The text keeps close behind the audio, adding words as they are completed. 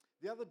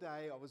The other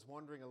day, I was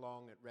wandering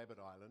along at Rabbit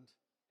Island,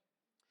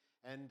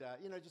 and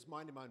just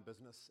minding my own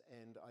business.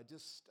 And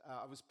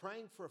I was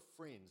praying for a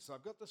friend. So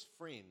I've got this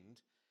friend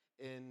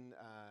in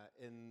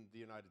the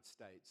United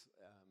States,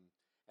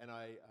 and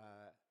I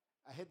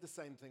had the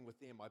same thing with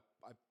them.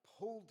 I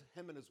pulled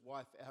him and his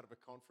wife out of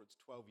a conference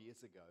 12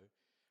 years ago,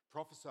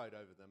 prophesied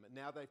over them, and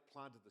now they've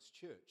planted this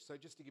church. So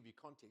just to give you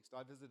context,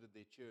 I visited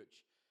their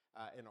church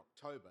in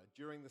October.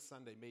 During the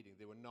Sunday meeting,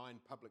 there were 9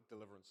 public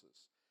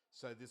deliverances.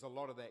 So there's a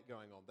lot of that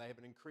going on. They have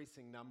an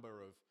increasing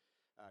number of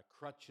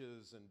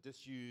crutches and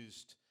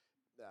disused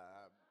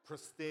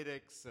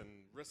prosthetics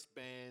and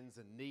wristbands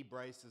and knee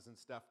braces and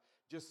stuff,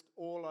 just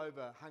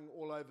hung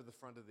all over the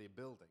front of their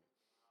building.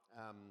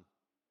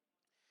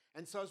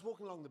 And so I was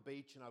walking along the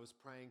beach and I was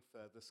praying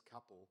for this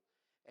couple.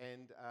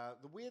 And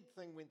the weird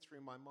thing went through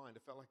my mind.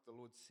 I felt like the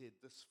Lord said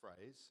this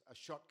phrase: a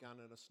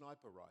shotgun and a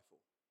sniper rifle.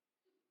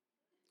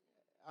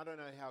 I don't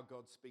know how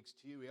God speaks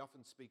to you. He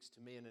often speaks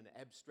to me in an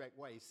abstract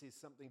way. He says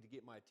something to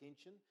get my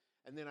attention,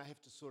 and then I have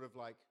to sort of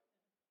like,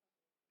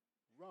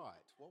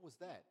 right, what was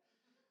that?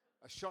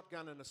 A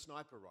shotgun and a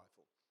sniper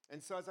rifle.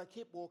 And so as I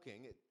kept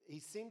walking, he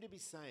seemed to be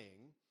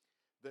saying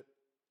that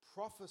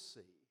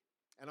prophecy,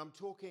 and I'm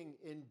talking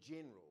in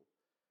general,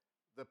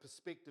 the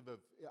perspective of,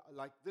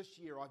 like this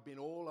year I've been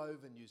all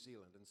over New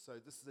Zealand, and so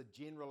this is a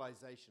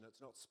generalization.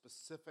 It's not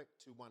specific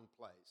to one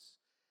place.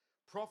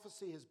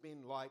 Prophecy has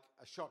been like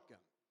a shotgun.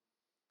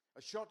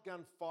 A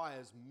shotgun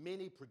fires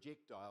many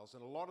projectiles,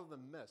 and a lot of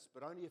them miss,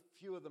 but only a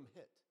few of them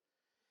hit.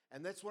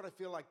 And that's what I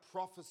feel like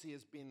prophecy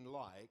has been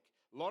like.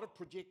 A lot of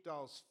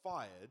projectiles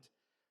fired,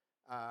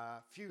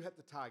 few hit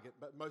the target,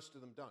 but most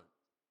of them don't.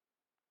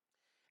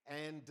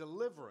 And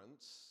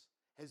deliverance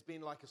has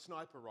been like a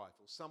sniper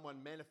rifle.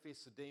 Someone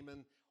manifests a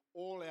demon,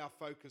 all our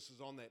focus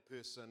is on that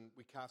person,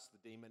 we cast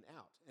the demon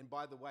out. And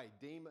by the way,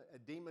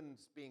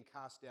 demons being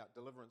cast out,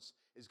 deliverance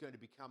is going to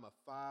become a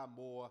far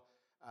more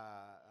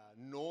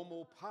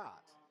normal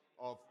part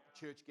of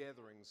church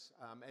gatherings,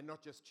 and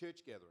not just church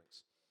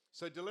gatherings.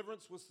 So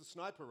deliverance was the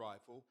sniper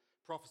rifle,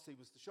 prophecy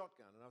was the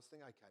shotgun. And I was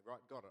thinking, okay, right,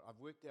 got it. I've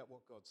worked out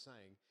what God's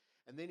saying.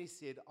 And then he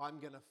said, I'm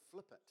going to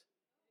flip it.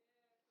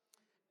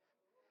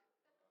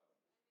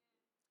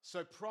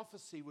 So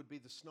prophecy would be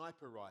the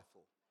sniper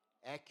rifle.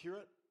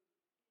 Accurate,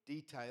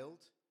 detailed,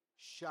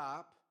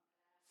 sharp,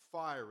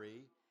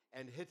 fiery,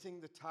 and hitting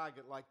the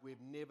target like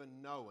we've never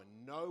known.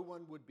 No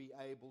one would be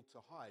able to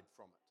hide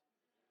from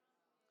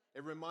it.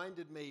 It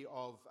reminded me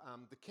of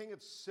the king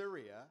of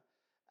Syria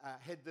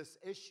had this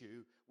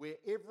issue where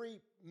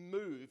every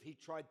move he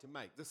tried to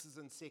make, this is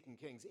in 2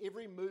 Kings,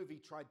 every move he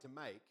tried to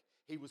make,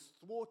 he was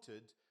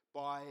thwarted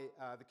by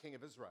the king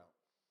of Israel.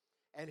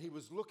 And he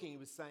was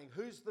saying,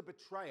 who's the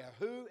betrayer?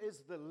 Who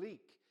is the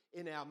leak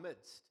in our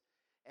midst?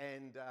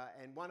 And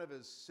one of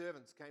his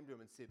servants came to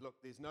him and said, look,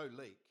 there's no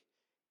leak.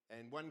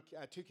 And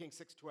 2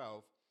 Kings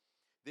 6:12,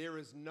 there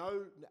is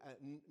no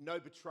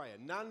betrayer,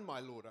 none, my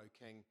lord, O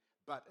king.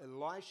 But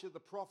Elisha the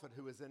prophet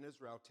who is in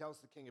Israel tells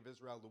the king of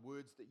Israel the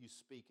words that you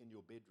speak in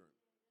your bedroom.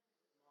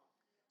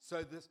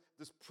 So this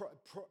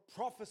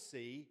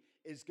prophecy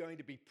is going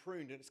to be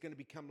pruned, and it's going to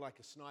become like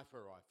a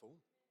sniper rifle.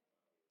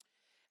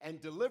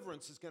 And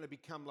deliverance is going to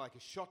become like a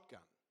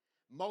shotgun.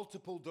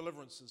 Multiple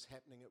deliverances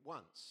happening at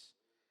once.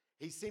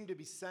 He seemed to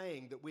be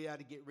saying that we are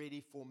to get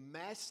ready for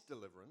mass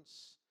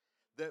deliverance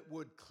that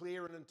would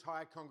clear an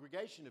entire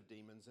congregation of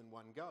demons in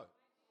one go.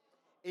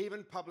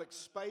 Even public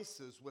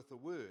spaces with a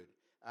word.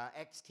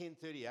 Acts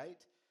 10:38,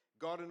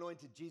 God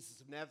anointed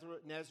Jesus of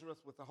Nazareth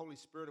with the Holy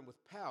Spirit and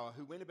with power,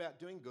 who went about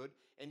doing good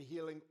and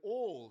healing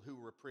all who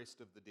were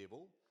oppressed of the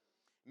devil.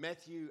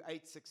 Matthew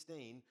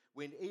 8:16,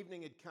 when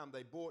evening had come,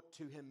 they brought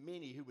to him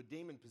many who were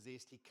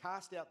demon-possessed. He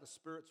cast out the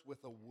spirits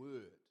with a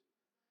word.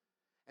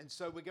 And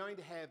so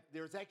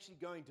there is actually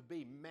going to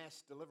be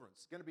mass deliverance.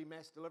 It's going to be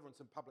mass deliverance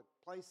in public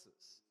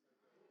places.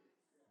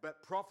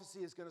 But prophecy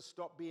is going to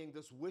stop being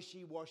this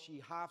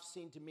wishy-washy,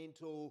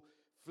 half-sentimental,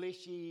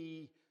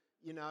 fleshy,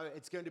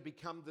 it's going to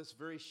become this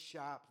very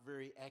sharp,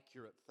 very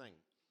accurate thing.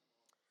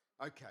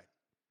 Okay.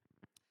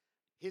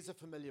 Here's a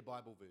familiar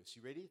Bible verse.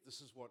 You ready?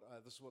 This is what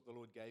the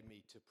Lord gave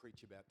me to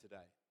preach about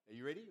today. Are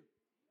you ready?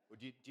 Or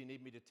do you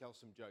need me to tell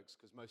some jokes?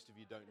 Because most of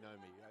you don't know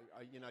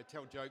me.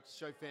 Tell jokes,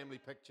 show family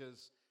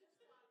pictures.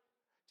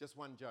 Just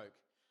one joke.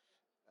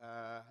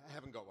 I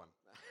haven't got one.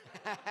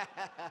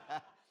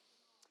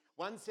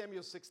 1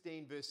 Samuel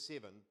 16, verse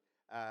 7.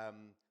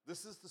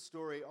 This is the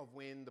story of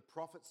when the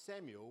prophet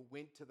Samuel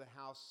went to the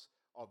house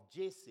of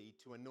Jesse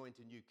to anoint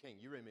a new king.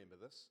 You remember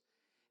this.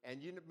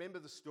 And you remember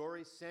the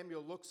story?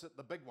 Samuel looks at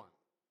the big one.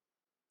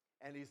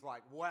 And he's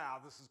like, wow,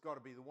 this has got to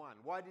be the one.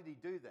 Why did he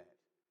do that?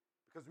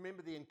 Because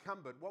remember the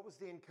incumbent. What was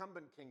the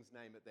incumbent king's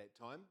name at that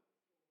time?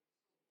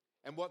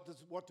 And what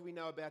do we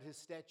know about his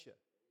stature?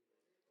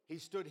 He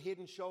stood head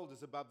and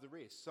shoulders above the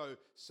rest.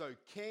 So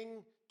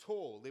king,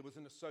 tall, there was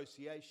an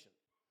association.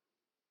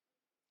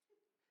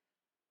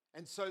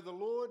 And so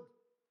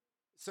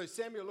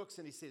Samuel looks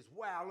and he says,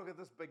 wow, look at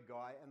this big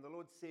guy. And the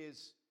Lord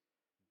says,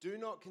 do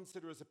not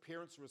consider his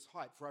appearance or his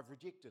height, for I've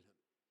rejected him.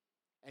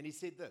 And he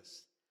said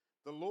this,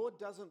 The Lord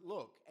doesn't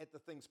look at the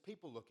things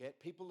people look at.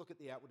 People look at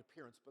the outward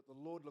appearance, but the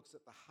Lord looks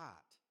at the heart.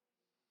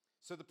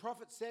 So the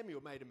prophet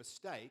Samuel made a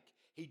mistake.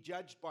 He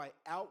judged by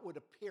outward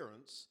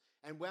appearance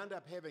and wound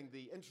up having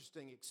the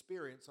interesting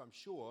experience, I'm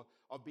sure,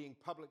 of being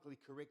publicly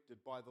corrected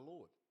by the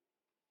Lord.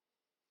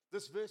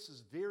 This verse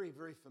is very,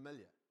 very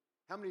familiar.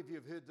 How many of you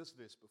have heard this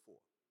verse before?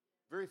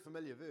 Very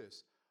familiar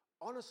verse.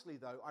 Honestly,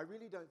 though, I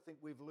really don't think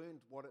we've learned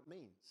what it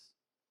means.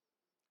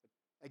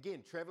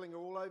 Again, traveling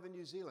all over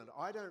New Zealand,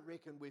 I don't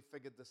reckon we've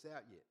figured this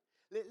out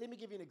yet. Let me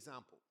give you an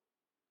example.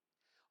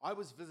 I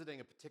was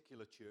visiting a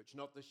particular church,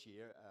 not this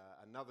year,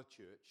 another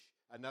church,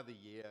 another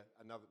year,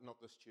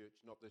 not this church,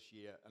 not this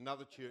year,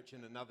 another church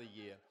in another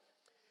year.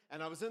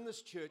 And I was in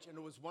this church, and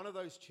it was one of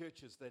those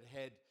churches that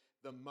had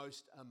the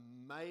most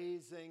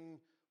amazing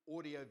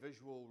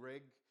audio-visual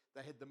rig.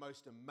 They had the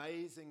most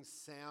amazing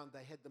sound.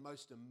 They had the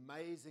most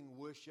amazing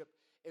worship.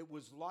 It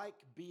was like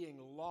being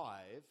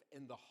live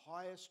in the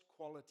highest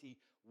quality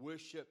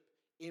worship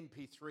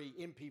MP3,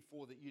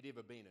 MP4 that you'd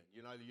ever been in.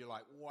 You know, you're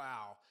like,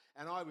 wow.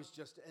 And I was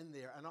just in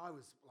there, and I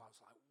was like,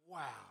 wow.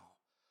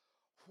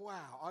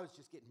 I was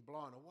just getting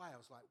blown away. I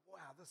was like,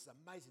 wow, this is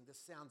amazing. This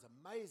sounds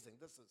amazing.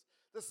 This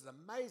is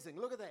amazing.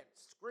 Look at that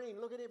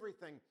screen. Look at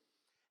everything.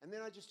 And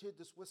then I just heard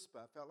this whisper.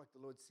 I felt like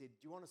the Lord said,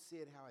 do you want to see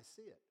it how I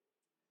see it?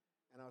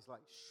 And I was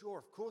like, sure,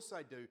 of course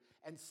I do.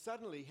 And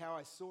suddenly how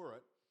I saw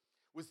it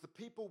was the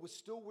people were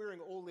still wearing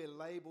all their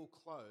label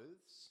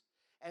clothes,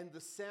 and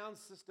the sound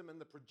system and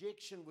the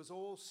projection was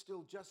all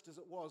still just as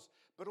it was,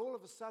 but all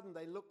of a sudden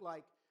they looked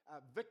like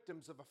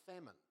victims of a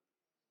famine.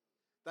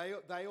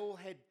 They all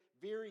had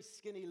very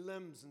skinny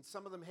limbs, and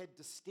some of them had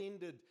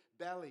distended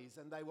bellies,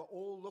 and they were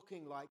all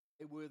looking like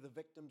they were the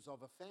victims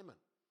of a famine.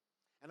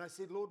 And I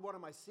said, Lord, what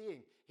am I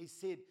seeing? He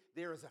said,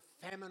 there is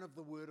a famine of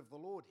the word of the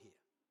Lord here.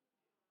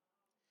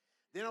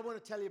 Then I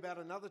want to tell you about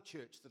another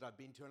church that I've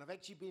been to, and I've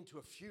actually been to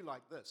a few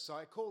like this. So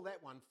I call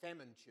that one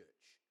Famine Church.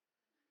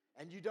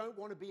 And you don't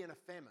want to be in a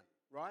famine,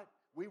 right?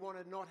 We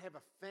want to not have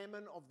a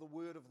famine of the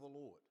word of the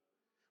Lord.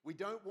 We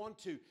don't want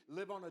to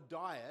live on a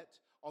diet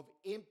of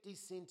empty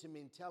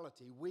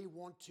sentimentality. We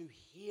want to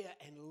hear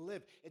and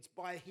live. It's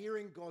by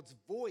hearing God's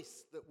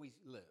voice that we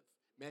live.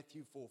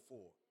 Matthew 4:4.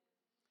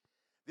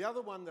 The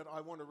other one that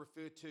I want to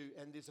refer to,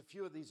 and there's a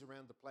few of these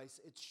around the place,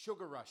 it's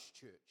Sugar Rush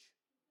Church.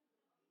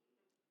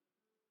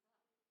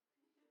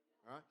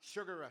 All right?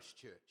 Sugar Rush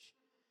Church.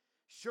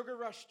 Sugar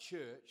Rush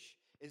Church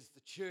is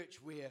the church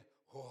where,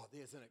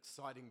 there's an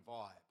exciting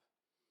vibe.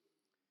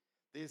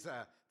 There's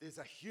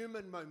a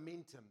human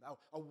momentum.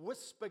 A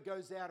whisper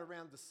goes out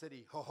around the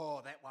city,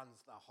 that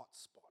one's the hot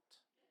spot.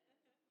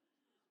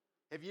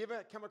 Have you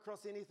ever come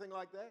across anything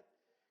like that?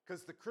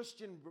 Because the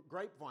Christian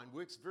grapevine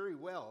works very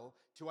well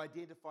to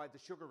identify the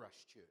Sugar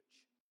Rush Church.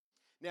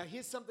 Now,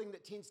 here's something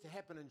that tends to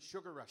happen in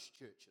Sugar Rush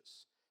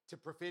churches to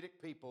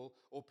prophetic people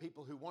or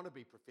people who want to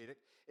be prophetic,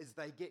 is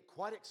they get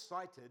quite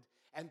excited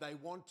and they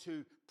want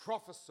to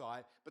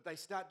prophesy, but they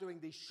start doing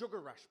these Sugar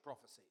Rush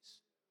prophecies.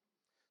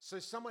 So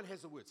someone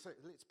has a word. So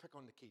let's pick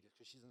on Nikita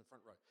because she's in the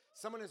front row.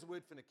 Someone has a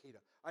word for Nikita.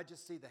 I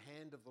just see the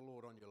hand of the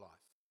Lord on your life.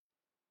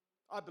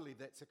 I believe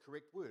that's a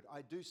correct word.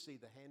 I do see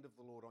the hand of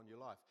the Lord on your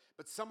life.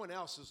 But someone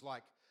else is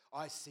like,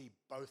 I see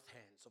both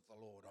hands of the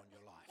Lord on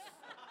your life.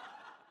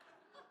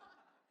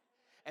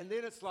 And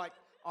then it's like,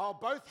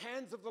 both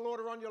hands of the Lord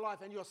are on your life,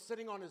 and you're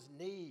sitting on his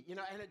knee,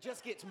 and it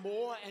just gets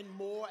more and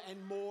more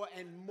and more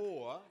and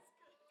more.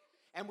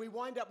 And we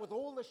wind up with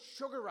all the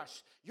sugar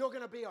rush.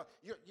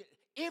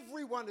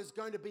 Everyone is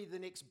going to be the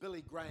next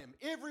Billy Graham.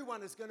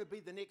 Everyone is going to be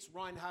the next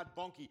Reinhard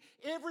Bonnke.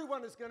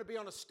 Everyone is going to be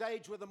on a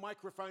stage with a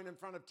microphone in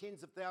front of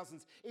tens of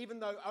thousands, even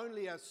though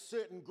only a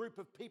certain group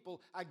of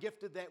people are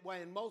gifted that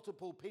way and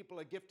multiple people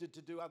are gifted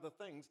to do other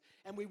things.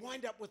 And we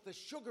wind up with the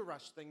sugar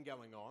rush thing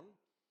going on,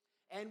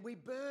 and we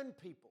burn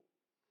people.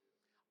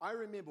 I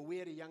remember we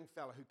had a young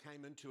fella who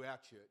came into our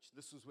church.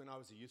 This was when I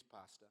was a youth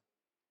pastor.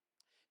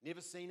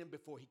 Never seen him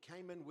before. He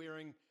came in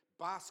wearing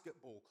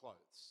basketball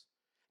clothes.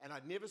 And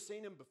I'd never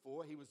seen him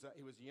before. He was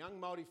a young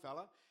Māori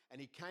fella,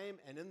 and he came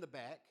and in the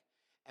back.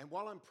 And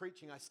while I'm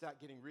preaching, I start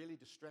getting really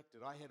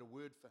distracted. I had a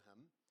word for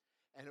him,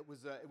 and it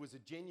was a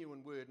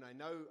genuine word. And I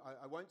know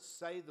I won't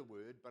say the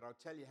word, but I'll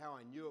tell you how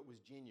I knew it was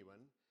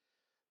genuine.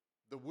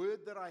 The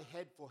word that I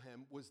had for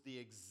him was the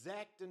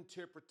exact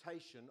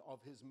interpretation of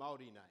his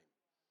Māori name.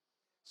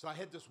 So I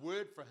had this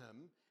word for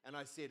him, and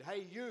I said,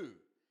 "Hey, you,"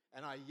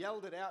 and I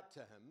yelled it out to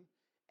him.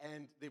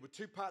 And there were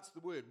two parts of the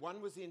word. One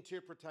was the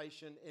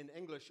interpretation in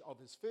English of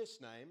his first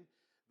name.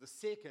 The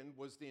second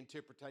was the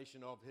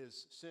interpretation of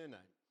his surname.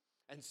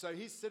 And so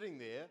he's sitting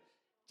there,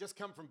 just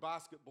come from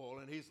basketball,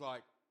 and he's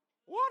like,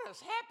 "What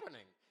is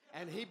happening?"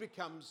 And he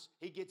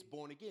gets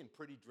born again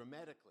pretty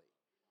dramatically.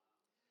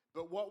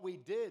 But what we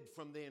did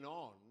from then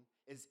on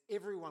is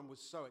everyone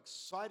was so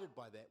excited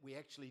by that, we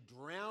actually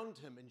drowned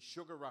him in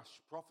sugar rush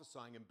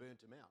prophesying and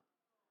burnt him out.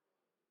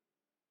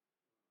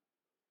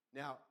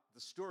 Now, the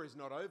story's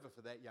not over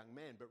for that young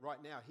man, but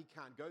right now he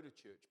can't go to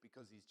church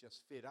because he's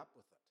just fed up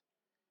with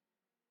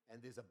it.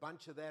 And there's a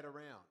bunch of that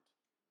around.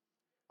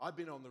 I've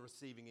been on the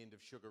receiving end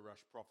of sugar rush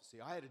prophecy.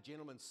 I had a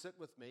gentleman sit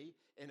with me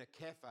in a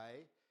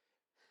cafe,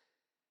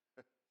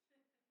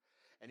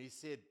 and he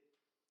said,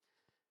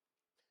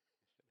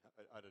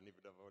 I don't even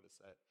know if I want to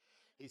say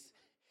it.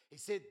 He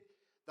said,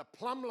 the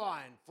plumb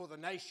line for the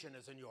nation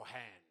is in your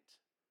hand.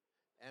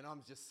 And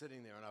I'm just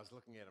sitting there, and I was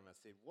looking at him. I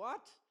said,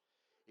 what?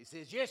 He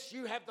says, yes,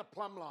 you have the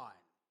plumb line.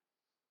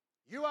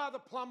 You are the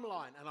plumb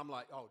line. And I'm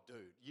like, oh,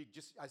 dude,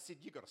 I said,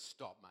 you got to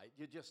stop,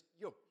 mate.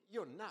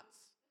 You're nuts.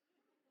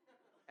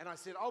 And I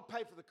said, I'll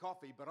pay for the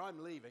coffee, but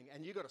I'm leaving,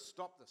 and you got to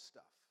stop this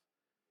stuff.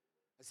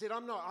 I said,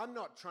 I'm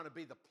not trying to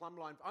be the plumb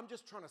line. I'm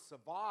just trying to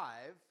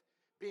survive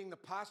being the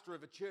pastor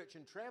of a church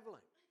and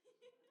traveling.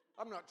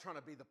 I'm not trying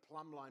to be the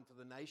plumb line for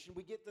the nation.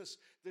 We get this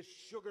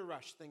sugar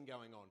rush thing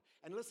going on.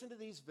 And listen to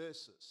these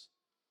verses.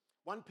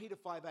 1 Peter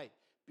 5:8,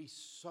 be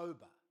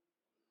sober,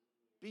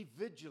 be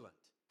vigilant.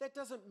 That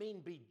doesn't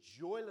mean be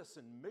joyless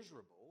and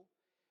miserable.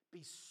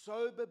 Be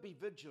sober, be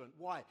vigilant.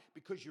 Why?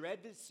 Because your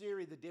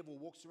adversary, the devil,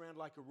 walks around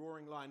like a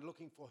roaring lion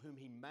looking for whom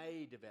he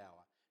may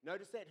devour.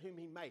 Notice that, whom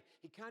he may.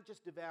 He can't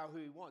just devour who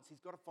he wants.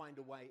 He's got to find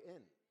a way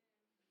in.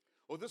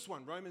 Or this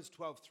one, Romans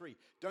 12:3.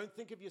 Don't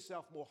think of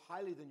yourself more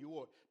highly than you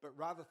ought, but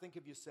rather think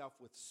of yourself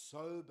with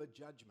sober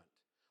judgment.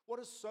 What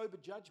is sober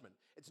judgment?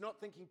 It's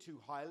not thinking too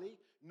highly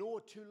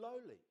nor too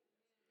lowly.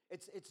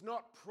 It's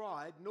not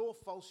pride nor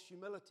false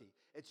humility.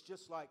 It's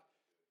just like,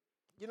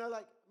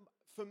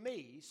 for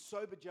me,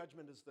 sober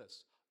judgment is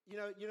this. You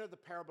know the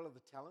parable of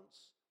the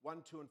talents?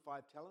 1, 2, and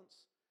 5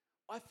 talents?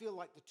 I feel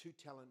like the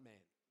 2-talent man.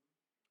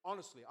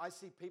 Honestly, I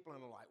see people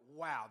and I'm like,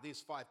 wow,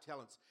 there's 5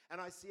 talents. And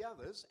I see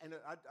others, and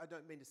I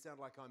don't mean to sound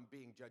like I'm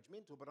being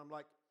judgmental, but I'm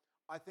like,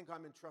 I think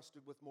I'm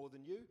entrusted with more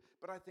than you,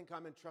 but I think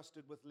I'm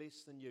entrusted with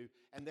less than you,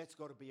 and that's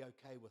got to be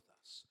okay with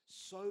us.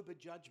 Sober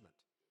judgment.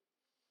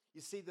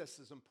 You see, this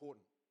is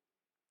important.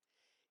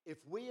 If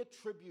we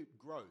attribute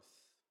growth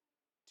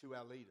to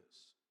our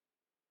leaders,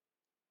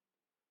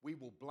 we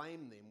will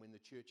blame them when the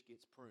church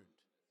gets pruned.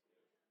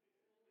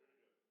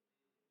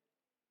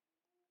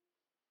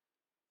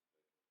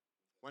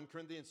 One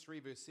Corinthians 3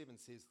 verse 7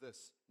 says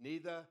this,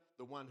 neither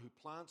the one who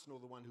plants nor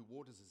the one who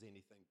waters is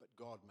anything, but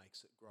God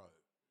makes it grow.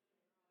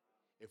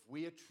 If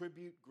we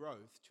attribute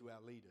growth to our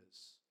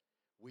leaders,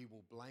 we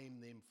will blame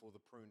them for the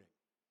pruning.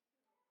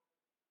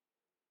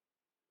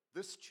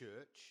 This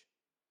church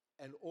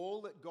and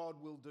all that God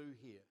will do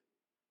here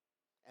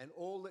and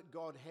all that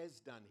God has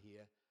done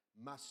here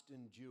must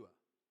endure.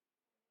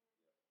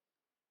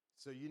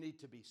 So you need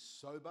to be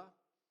sober,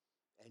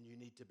 and you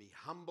need to be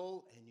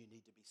humble, and you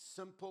need to be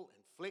simple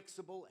and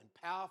flexible and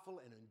powerful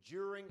and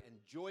enduring and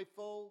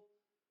joyful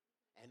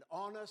and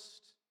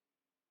honest.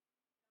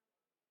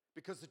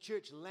 Because the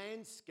church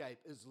landscape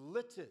is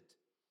littered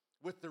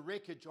with the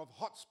wreckage of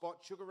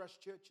hotspot sugar rush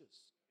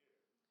churches.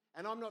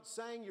 And I'm not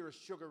saying you're a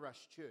sugar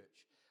rush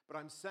church, but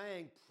I'm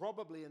saying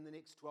probably in the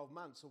next 12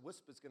 months, a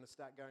whisper's going to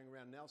start going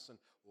around Nelson,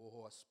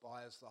 oh,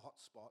 Aspire's the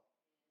hotspot.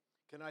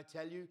 Can I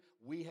tell you,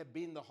 we have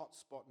been the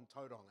hotspot in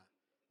Tauranga.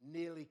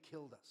 Nearly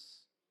killed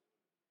us.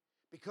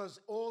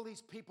 Because all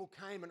these people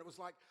came and it was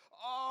like,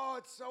 oh,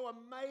 it's so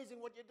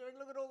amazing what you're doing.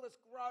 Look at all this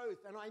growth.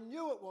 And I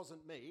knew it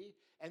wasn't me.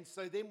 And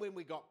so then when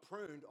we got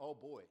pruned, oh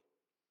boy,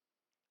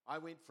 I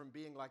went from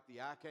being like the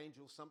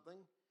archangel something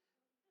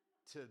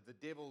to the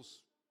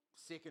devil's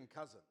second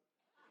cousin.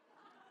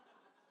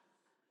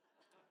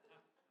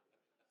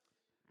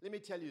 Let me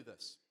tell you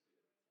this.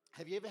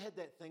 Have you ever had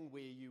that thing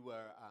where you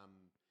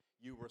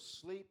were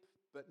asleep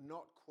but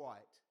not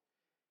quite?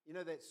 You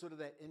know, that sort of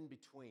that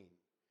in-between.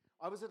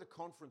 I was at a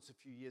conference a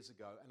few years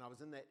ago, and I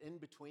was in that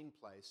in-between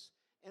place,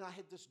 and I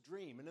had this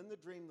dream. And in the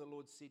dream, the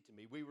Lord said to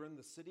me, we were in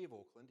the city of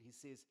Auckland. He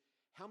says,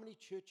 how many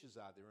churches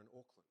are there in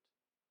Auckland?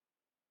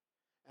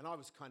 And I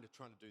was kind of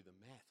trying to do the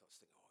math. I was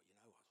thinking,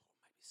 maybe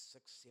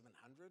 600,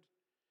 700.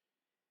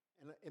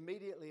 And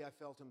immediately I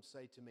felt him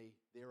say to me,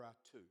 there are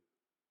 2.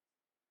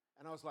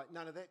 And I was like,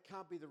 no, that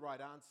can't be the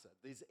right answer.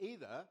 There's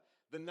either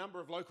the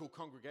number of local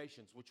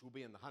congregations, which will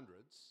be in the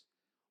hundreds,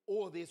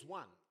 or there's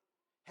 1.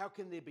 How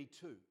can there be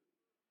 2?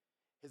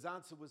 His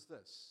answer was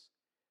this.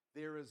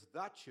 There is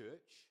the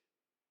church,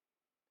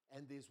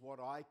 and there's what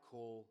I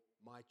call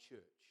my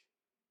church.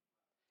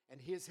 And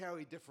here's how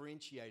he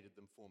differentiated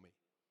them for me.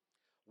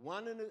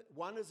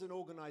 One is an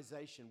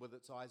organization with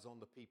its eyes on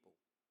the people.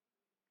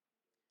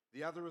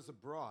 The other is a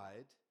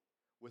bride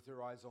with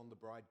her eyes on the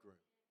bridegroom.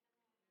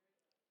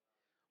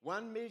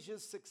 One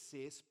measures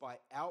success by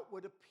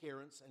outward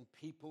appearance and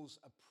people's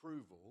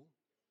approval.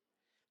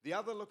 The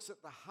other looks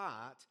at the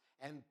heart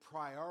and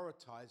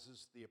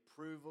prioritizes the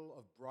approval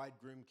of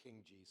bridegroom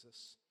King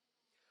Jesus.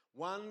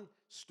 One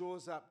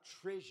stores up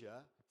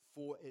treasure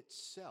for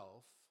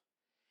itself,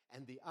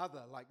 and the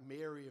other, like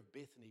Mary of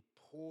Bethany,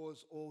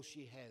 pours all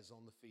she has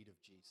on the feet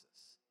of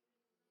Jesus.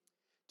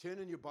 Turn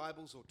in your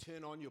Bibles or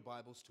turn on your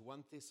Bibles to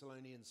 1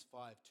 Thessalonians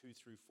 5, 2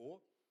 through 4.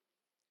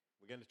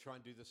 We're going to try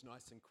and do this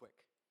nice and quick.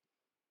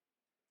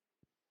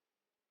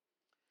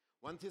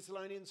 1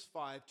 Thessalonians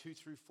 5, 2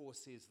 through 4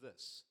 says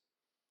this.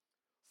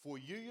 For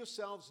you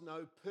yourselves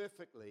know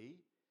perfectly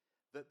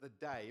that the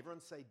day,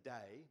 everyone say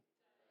day,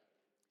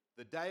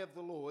 The day of the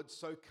Lord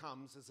so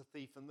comes as a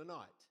thief in the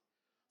night.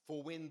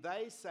 For when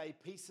they say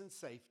peace and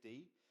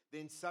safety,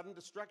 then sudden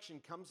destruction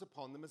comes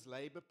upon them as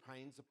labor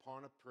pains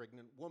upon a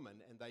pregnant woman,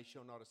 and they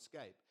shall not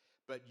escape.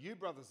 But you,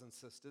 brothers and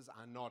sisters,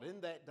 are not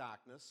in that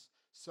darkness,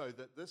 so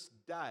that this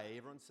day,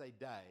 everyone say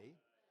day,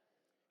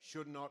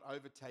 should not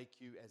overtake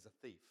you as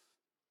a thief.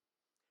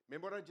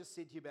 Remember what I just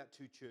said to you about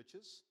two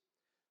churches?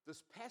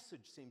 This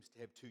passage seems to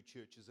have two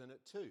churches in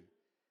it too.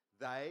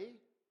 They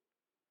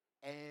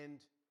and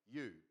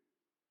you.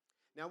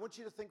 Now I want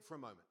you to think for a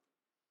moment.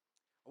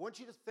 I want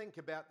you to think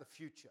about the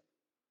future.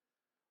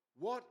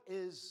 What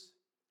is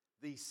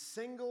the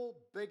single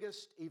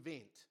biggest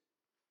event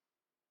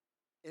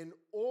in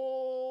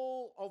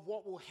all of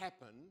what will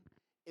happen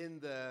in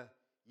the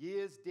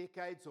years,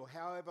 decades, or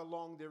however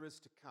long there is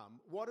to come?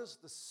 What is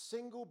the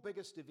single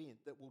biggest event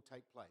that will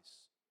take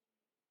place?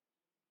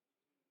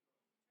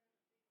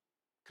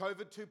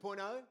 COVID 2.0?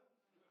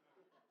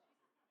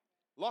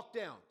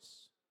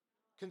 Lockdowns,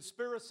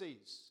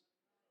 conspiracies,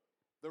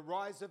 the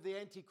rise of the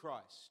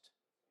Antichrist.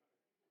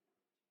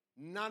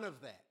 None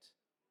of that.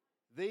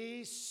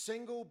 The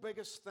single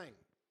biggest thing,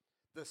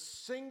 the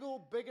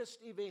single biggest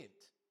event,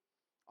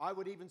 I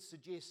would even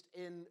suggest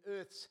in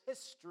Earth's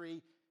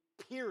history,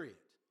 period,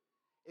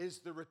 is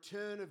the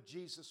return of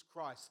Jesus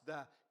Christ, the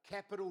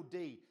capital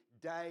D,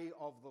 Day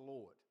of the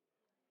Lord.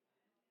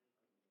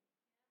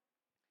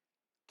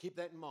 Keep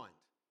that in mind.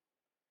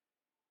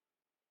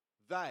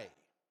 They,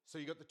 so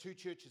you've got the two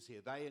churches here,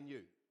 they and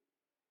you.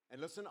 And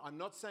listen, I'm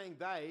not saying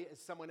they as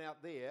someone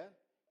out there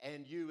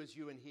and you as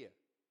you in here,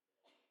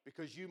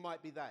 because you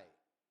might be they.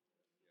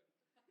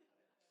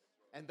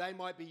 And they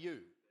might be you.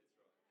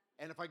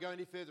 And if I go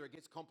any further, it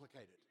gets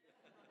complicated.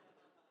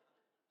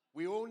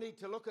 We all need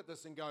to look at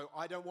this and go,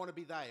 I don't want to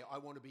be they, I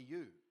want to be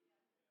you.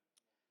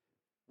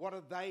 What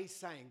are they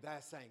saying? They're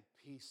saying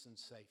peace and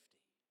safety.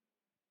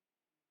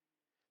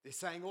 They're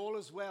saying all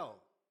is well.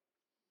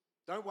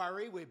 Don't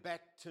worry, we're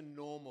back to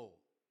normal.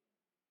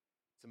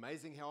 It's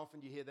amazing how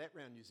often you hear that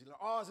around New Zealand.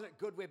 Oh, isn't it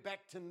good we're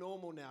back to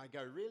normal now? I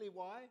go, really,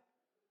 why?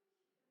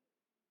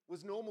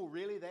 Was normal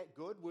really that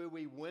good? Were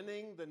we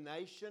winning the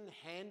nation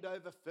hand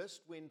over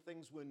fist when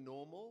things were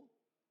normal?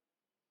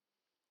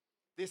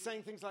 They're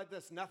saying things like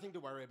this, nothing to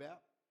worry about.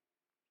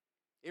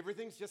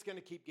 Everything's just going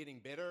to keep getting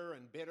better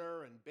and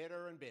better and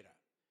better and better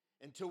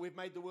until we've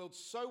made the world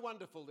so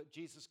wonderful that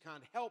Jesus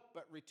can't help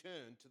but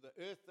return to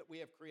the earth that we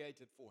have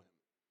created for him.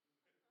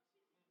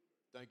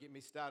 Don't get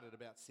me started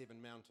about 7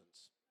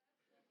 mountains.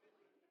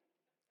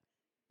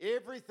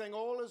 Everything,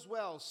 all is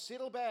well.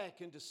 Settle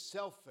back into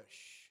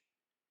selfish,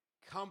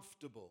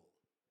 comfortable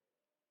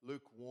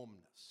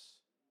lukewarmness.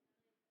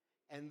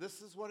 And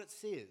this is what it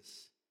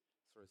says.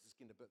 Sorry, is this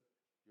getting a bit,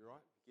 you right?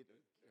 Get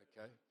it?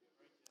 Okay.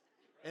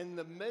 In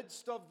the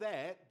midst of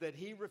that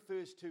he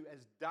refers to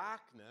as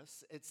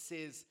darkness, it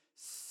says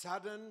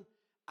sudden,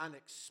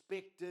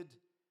 unexpected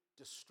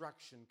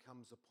destruction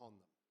comes upon them.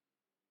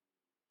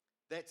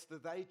 That's the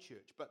they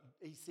church. But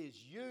he says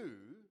you,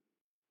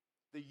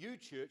 the you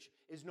church,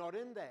 is not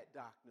in that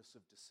darkness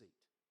of deceit.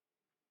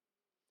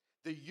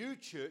 The you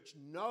church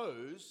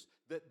knows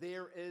that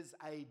there is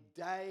a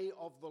day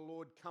of the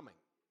Lord coming.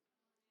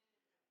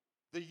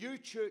 The you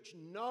church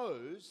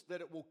knows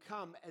that it will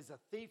come as a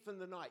thief in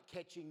the night,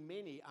 catching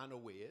many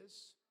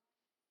unawares.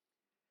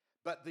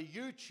 But the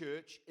you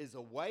church is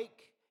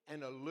awake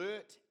and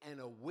alert and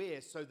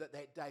aware so that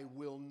that day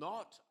will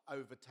not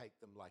overtake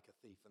them like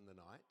a thief in the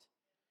night.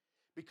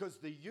 Because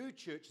the you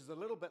church is a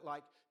little bit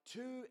like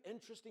two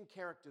interesting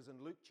characters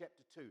in Luke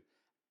chapter 2,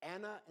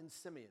 Anna and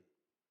Simeon.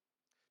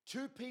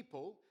 Two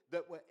people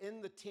that were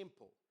in the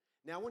temple.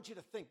 Now I want you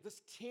to think,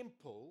 this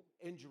temple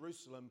in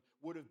Jerusalem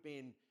would have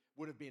been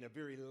a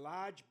very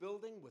large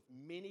building with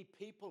many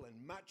people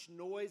and much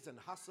noise and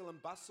hustle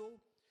and bustle.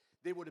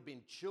 There would have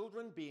been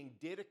children being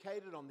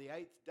dedicated on the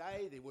 8th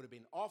day. There would have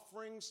been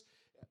offerings.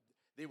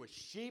 There were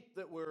sheep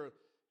that were,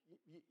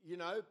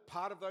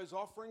 part of those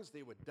offerings.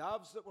 There were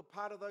doves that were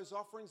part of those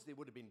offerings. There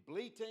would have been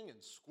bleating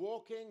and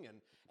squawking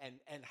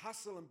and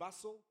hustle and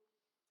bustle.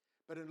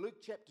 But in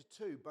Luke chapter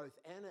 2, both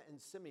Anna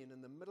and Simeon,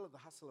 in the middle of the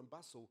hustle and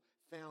bustle,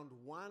 found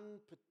one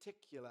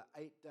particular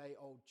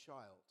 8-day-old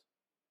child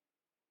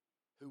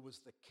who was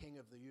the king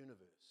of the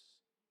universe.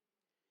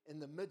 In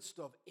the midst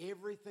of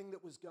everything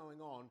that was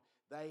going on,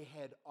 they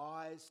had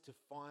eyes to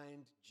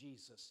find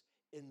Jesus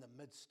in the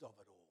midst of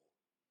it all.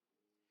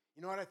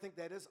 You know what I think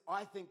that is?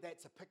 I think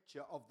that's a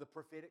picture of the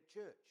prophetic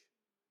church.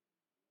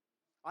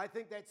 I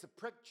think that's a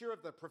picture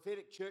of the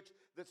prophetic church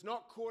that's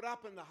not caught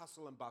up in the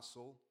hustle and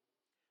bustle,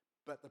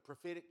 but the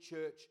prophetic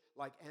church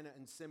like Anna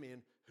and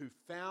Simeon who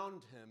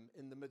found him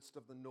in the midst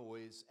of the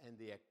noise and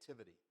the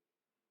activity.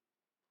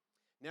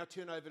 Now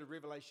turn over to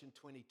Revelation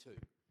 22.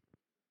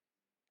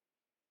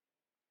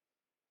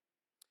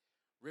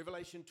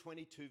 Revelation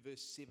 22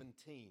 verse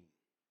 17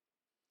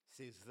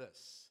 says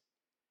this: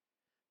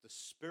 the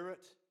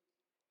Spirit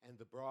and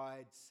the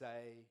bride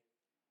say,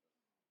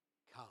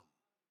 come.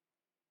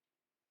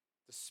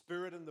 The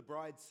Spirit and the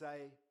bride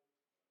say,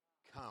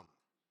 come.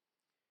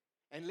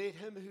 And let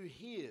him who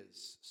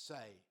hears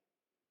say,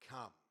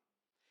 come.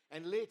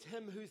 And let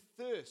him who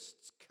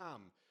thirsts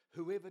come.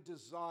 Whoever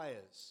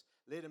desires,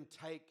 let him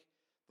take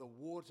the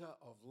water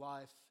of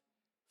life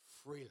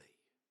freely.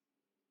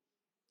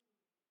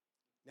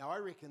 Now, I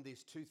reckon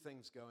there's two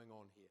things going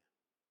on here.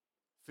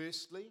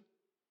 Firstly,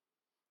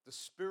 the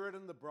Spirit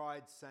and the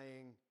bride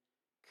saying,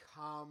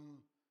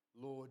 "Come,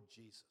 Lord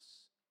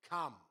Jesus,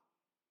 come."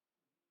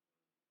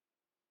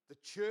 The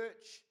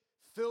church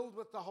filled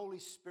with the Holy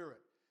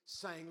Spirit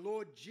saying,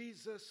 "Lord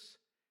Jesus,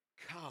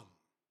 come."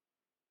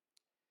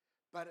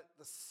 But at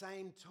the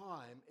same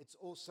time, it's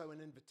also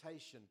an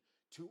invitation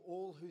to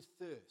all who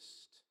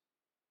thirst,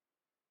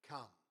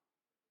 come.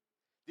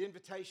 The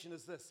invitation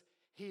is this: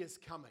 He is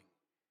coming,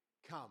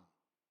 come.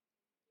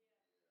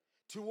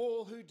 To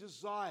all who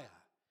desire,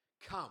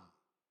 come.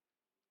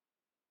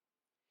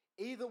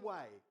 Either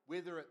way,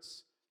 whether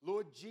it's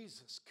Lord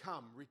Jesus,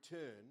 come,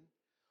 return,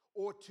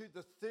 or to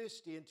the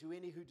thirsty and to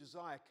any who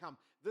desire, come.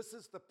 This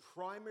is the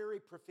primary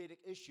prophetic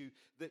issue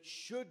that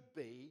should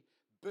be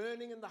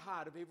burning in the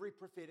heart of every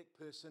prophetic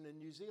person in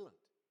New Zealand.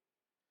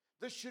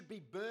 This should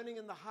be burning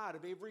in the heart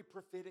of every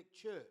prophetic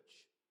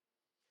church.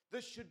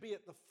 This should be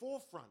at the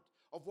forefront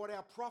of what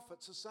our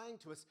prophets are saying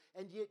to us,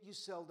 and yet you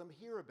seldom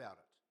hear about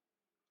it.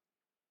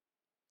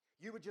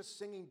 You were just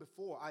singing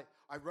before.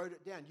 I wrote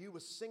it down. You were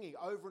singing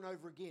over and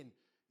over again,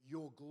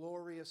 "Your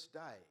glorious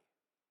day."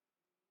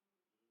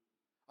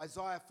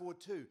 Isaiah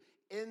 4:2,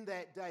 "In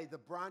that day the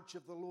branch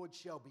of the Lord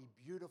shall be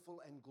beautiful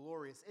and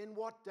glorious." In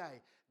what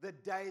day? The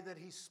day that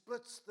he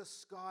splits the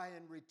sky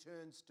and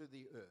returns to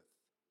the earth.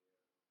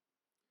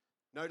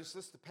 Notice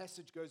this, the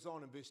passage goes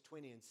on in verse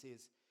 20 and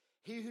says,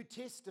 "He who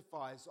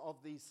testifies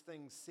of these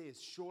things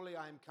says, 'Surely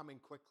I am coming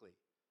quickly.'"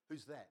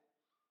 Who's that?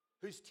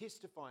 Who's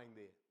testifying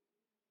there?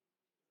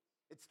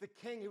 It's the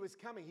King who is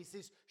coming. He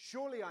says,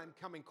 "Surely I am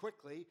coming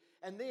quickly."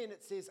 And then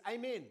it says,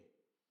 "Amen.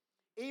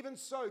 Even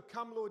so,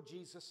 come, Lord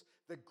Jesus,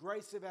 the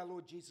grace of our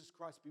Lord Jesus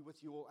Christ be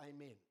with you all.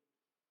 Amen."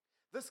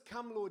 This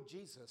 "come, Lord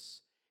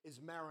Jesus" is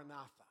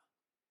Maranatha.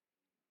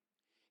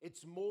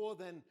 It's more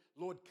than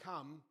 "Lord,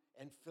 come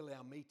and fill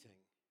our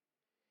meeting."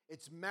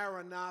 It's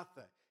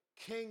Maranatha,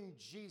 King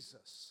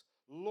Jesus,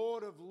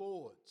 Lord of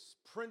Lords,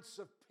 Prince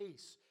of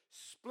Peace,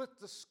 split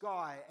the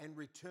sky and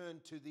return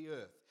to the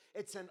earth.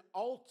 It's an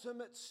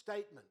ultimate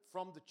statement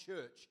from the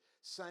church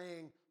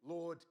saying,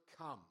 "Lord,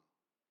 come."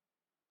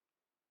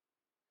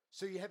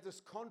 So you have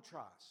this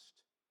contrast.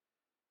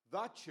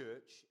 The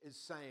church is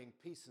saying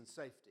peace and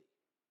safety,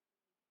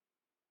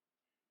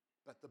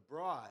 but the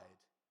bride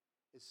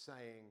is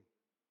saying,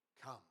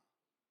 "Come."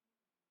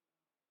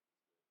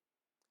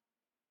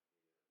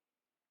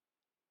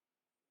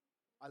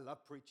 I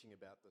love preaching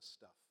about this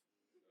stuff.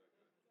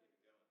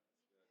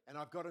 And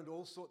I've got into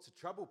all sorts of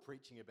trouble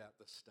preaching about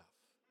this stuff.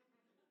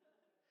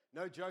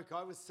 No joke,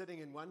 I was sitting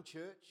in one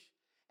church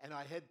and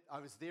I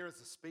was there as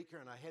a speaker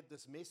and I had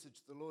this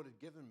message the Lord had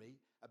given me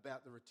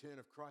about the return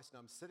of Christ. And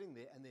I'm sitting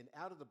there and then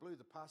out of the blue,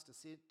 the pastor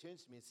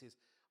turns to me and says,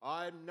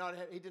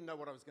 he didn't know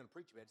what I was going to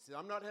preach about. He said,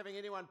 "I'm not having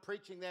anyone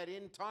preaching that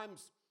end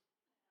times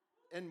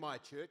in my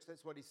church."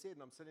 That's what he said.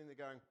 And I'm sitting there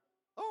going,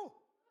 "Oh."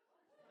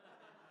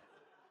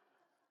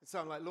 And so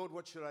I'm like, "Lord,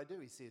 what should I do?"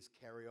 He says,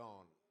 "Carry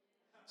on."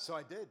 So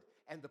I did.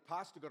 And the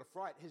pastor got a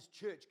fright. His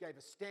church gave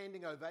a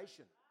standing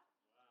ovation.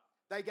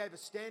 They gave a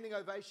standing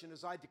ovation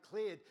as I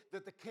declared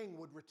that the King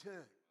would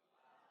return.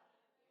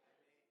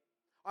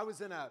 I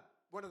was in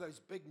one of those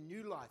big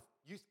New Life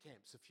youth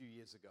camps a few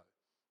years ago.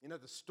 You know,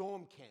 the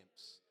storm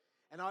camps.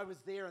 And I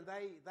was there and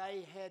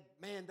they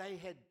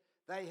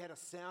had a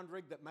sound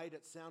rig that made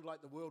it sound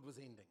like the world was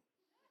ending.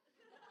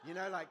 You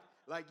know, like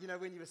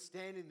when you were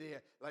standing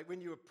there, like when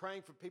you were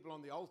praying for people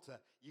on the altar,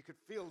 you could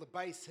feel the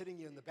bass hitting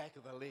you in the back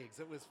of the legs.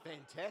 It was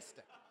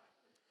fantastic.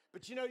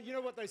 But you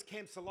know what those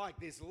camps are like?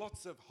 There's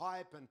lots of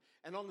hype,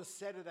 and on the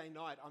Saturday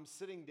night, I'm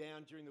sitting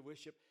down during the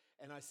worship,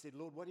 and I said,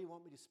 "Lord, what do you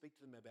want me to speak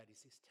to them about?" He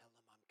says, "Tell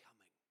them I'm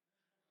coming."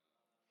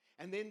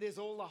 And then there's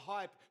all the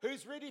hype.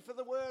 Who's ready for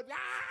the word?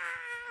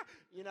 Ah!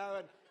 You know,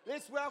 and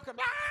let's welcome.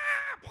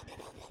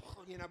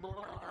 Ah! You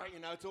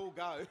know, it's all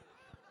go.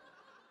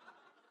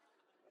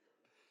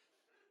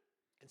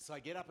 And so I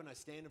get up and I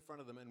stand in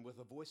front of them, and with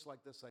a voice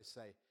like this, I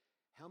say,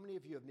 "How many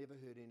of you have never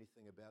heard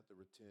anything about the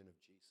return of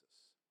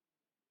Jesus?"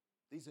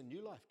 These are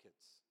New Life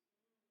kids.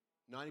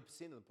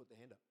 90% of them put their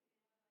hand up.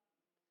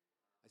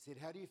 I said,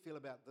 "How do you feel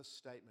about this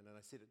statement?" And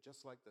I said it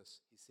just like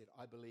this. He said,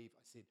 I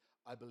said,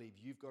 "I believe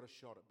you've got a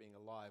shot at being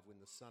alive when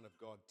the Son of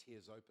God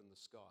tears open the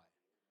sky."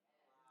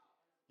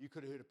 You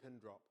could have heard a pin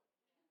drop.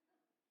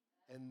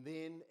 And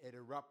then it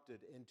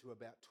erupted into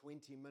about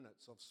 20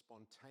 minutes of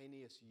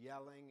spontaneous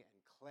yelling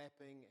and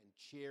clapping and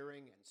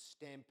cheering and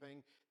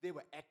stamping. There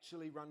were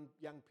actually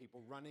young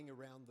people running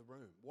around the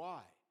room.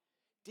 Why?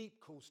 Deep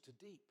calls to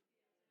deep.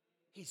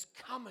 He's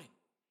coming.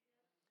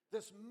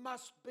 This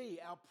must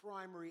be our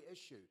primary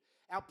issue,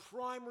 our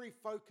primary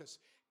focus.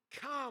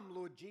 Come,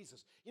 Lord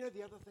Jesus. You know,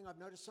 the other thing I've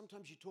noticed,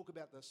 sometimes you talk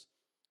about this,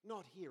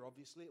 not here,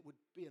 obviously, it would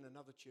be in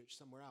another church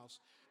somewhere else,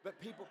 but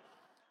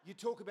you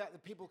talk about the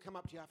people come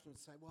up to you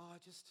afterwards and say, "Well,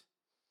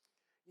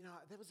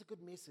 that was a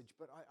good message,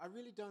 but I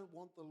really don't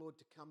want the Lord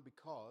to come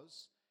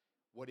because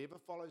whatever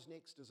follows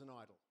next is an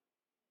idol.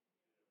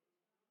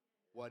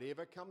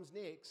 Whatever comes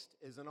next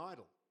is an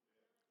idol.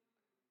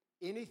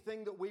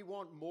 Anything that we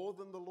want more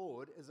than the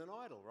Lord is an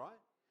idol, right?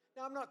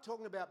 Now, I'm not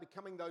talking about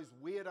becoming those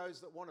weirdos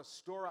that want to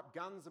store up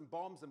guns and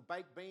bombs and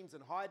baked beans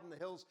and hide in the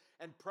hills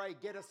and pray,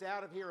 get us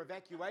out of here,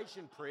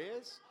 evacuation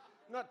prayers.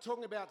 I'm not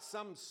talking about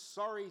some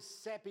sorry,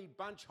 sappy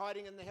bunch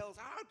hiding in the hills.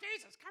 Oh,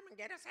 Jesus, come and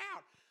get us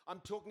out. I'm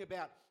talking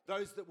about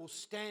those that will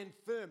stand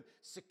firm,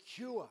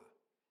 secure,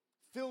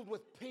 filled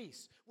with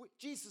peace.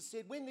 Jesus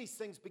said when these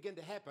things begin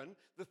to happen,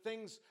 the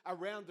things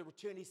around the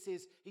return, he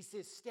says,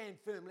 stand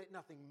firm, let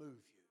nothing move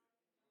you.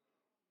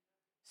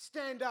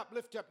 Stand up,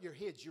 lift up your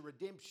heads, your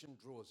redemption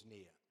draws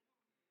near.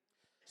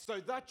 So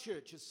the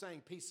church is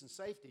saying peace and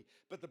safety,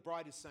 but the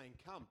bride is saying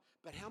come.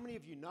 But how many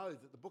of you know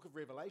that the book of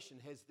Revelation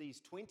has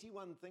these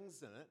 21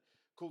 things in it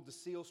called the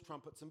seals,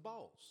 trumpets, and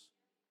bowls?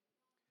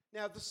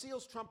 Now, the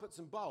seals, trumpets,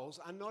 and bowls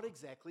are not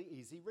exactly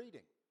easy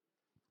reading.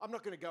 I'm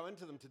not going to go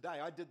into them today.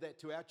 I did that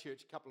to our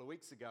church a couple of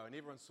weeks ago, and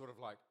everyone's sort of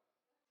like,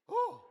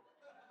 oh.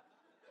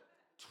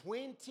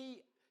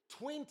 20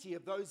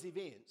 of those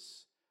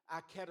events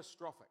are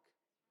catastrophic.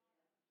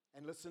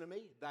 And listen to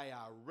me, they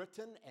are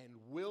written and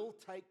will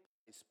take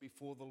place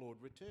before the Lord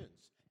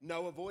returns.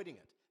 No avoiding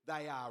it.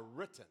 They are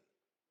written.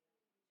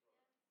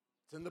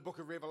 It's in the book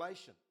of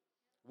Revelation.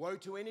 Woe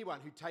to anyone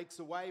who takes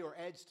away or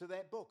adds to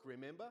that book,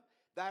 remember?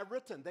 They are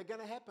written. They're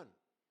going to happen.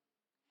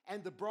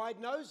 And the bride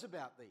knows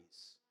about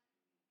these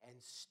and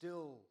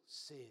still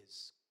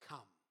says, come.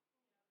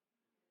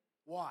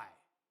 Why?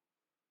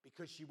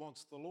 Because she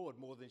wants the Lord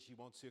more than she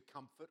wants her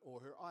comfort or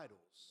her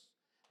idols.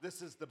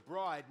 This is the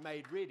bride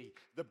made ready,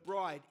 the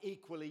bride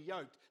equally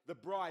yoked, the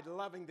bride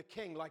loving the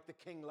king like the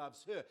king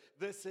loves her.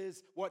 This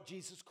is what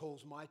Jesus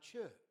calls my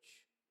church.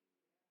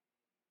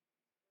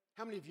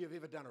 How many of you have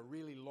ever done a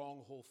really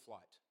long haul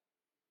flight?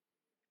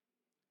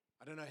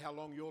 I don't know how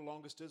long your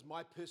longest is.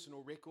 My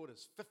personal record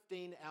is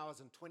 15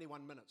 hours and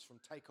 21 minutes from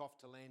takeoff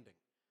to landing.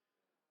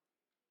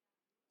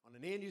 On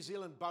an Air New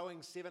Zealand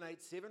Boeing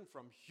 787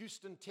 from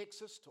Houston,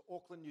 Texas to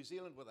Auckland, New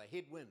Zealand with a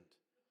headwind.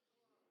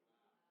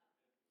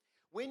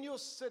 When you're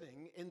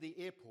sitting in the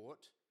airport,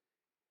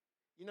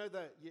 you know,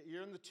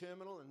 you're in the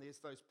terminal and there's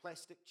those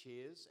plastic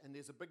chairs and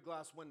there's a big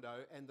glass window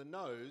and the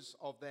nose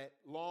of that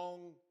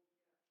long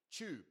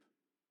tube.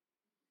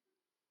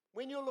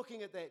 When you're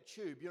looking at that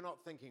tube, you're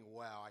not thinking,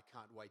 wow, I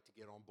can't wait to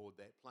get on board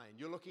that plane.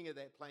 You're looking at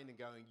that plane and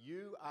going,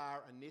 you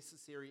are a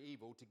necessary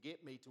evil to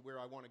get me to where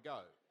I want to go.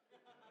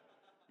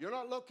 You're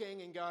not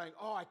looking and going,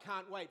 oh, I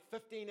can't wait,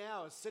 15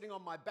 hours sitting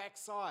on my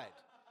backside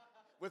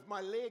with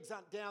my legs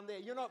down there.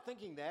 You're not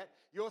thinking that.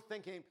 You're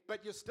thinking,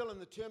 but you're still in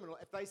the terminal.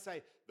 If they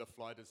say, the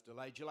flight is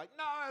delayed, you're like,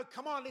 no,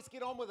 come on, let's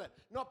get on with it.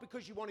 Not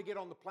because you want to get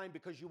on the plane,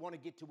 because you want to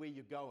get to where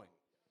you're going.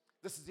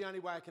 This is the only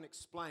way I can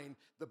explain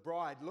the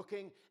bride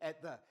looking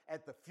at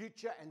the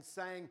future and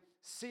saying,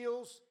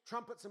 seals,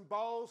 trumpets, and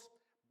bowls,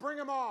 bring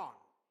them on,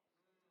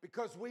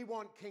 because we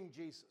want King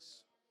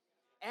Jesus.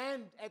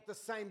 And at the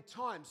same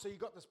time, so you've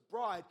got this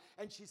bride,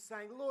 and she's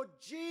saying, Lord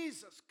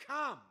Jesus,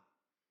 come.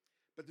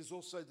 But there's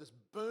also this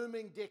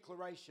booming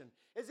declaration.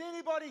 Is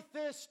anybody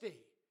thirsty?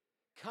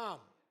 Come.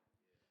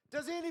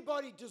 Does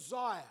anybody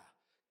desire?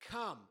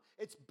 Come.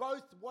 It's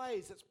both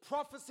ways. It's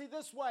prophecy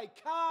this way.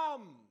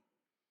 Come.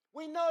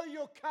 We know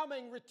you're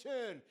coming,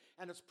 return.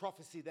 And it's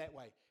prophecy that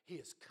way. He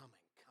is coming.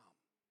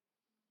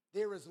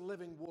 There is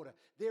living water.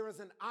 There is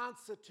an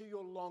answer to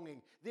your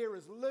longing. There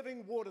is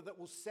living water that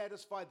will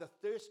satisfy the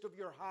thirst of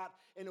your heart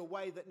in a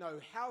way that no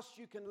house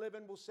you can live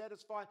in will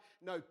satisfy,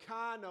 no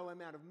car, no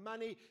amount of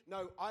money,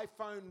 no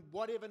iPhone,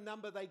 whatever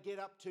number they get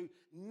up to.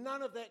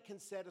 None of that can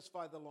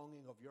satisfy the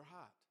longing of your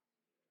heart.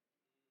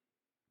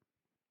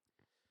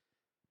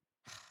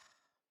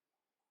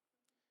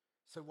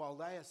 So while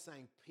they are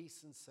saying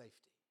peace and safety,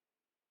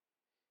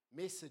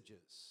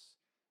 messages,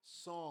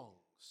 songs,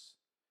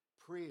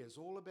 prayers,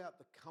 all about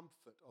the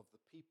comfort of the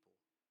people.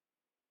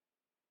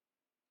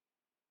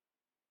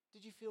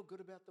 Did you feel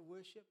good about the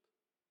worship?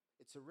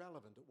 It's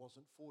irrelevant. It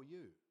wasn't for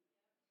you.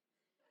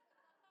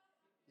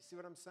 You see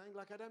what I'm saying?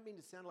 Like, I don't mean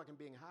to sound like I'm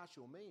being harsh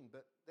or mean,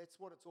 but that's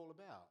what it's all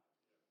about.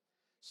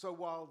 So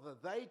while the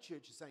they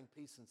church is saying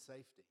peace and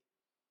safety,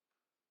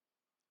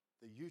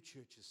 the you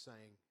church is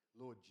saying,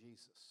 Lord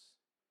Jesus,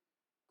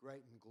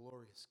 great and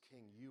glorious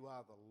King, you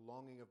are the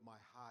longing of my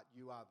heart.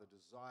 You are the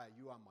desire.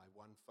 You are my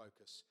one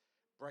focus.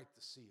 Break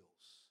the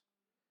seals,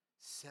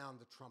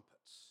 sound the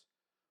trumpets,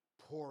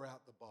 pour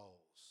out the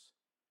bowls,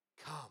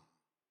 come.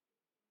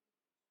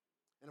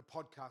 In a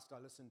podcast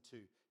I listened to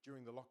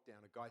during the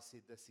lockdown, a guy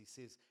said this. He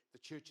says, the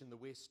church in the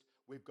West,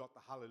 we've got the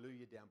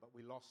hallelujah down, but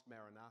we lost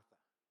Maranatha.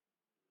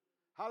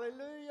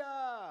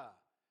 Hallelujah!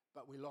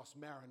 But we lost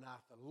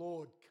Maranatha.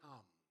 Lord,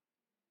 come.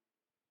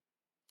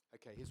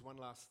 Okay, here's one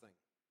last thing.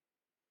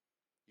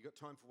 You got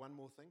time for one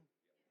more thing?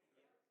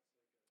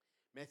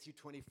 Matthew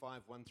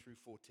 25, 1 through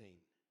 14.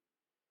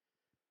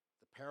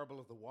 The parable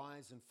of the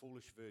wise and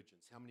foolish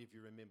virgins. How many of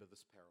you remember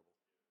this parable?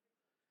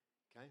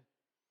 Okay.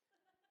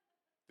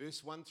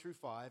 Verse 1 through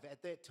 5.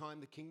 At that time,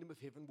 the kingdom of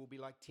heaven will be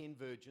like 10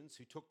 virgins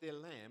who took their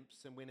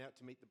lamps and went out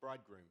to meet the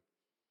bridegroom.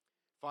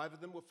 5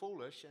 of them were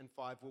foolish and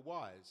 5 were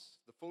wise.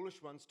 The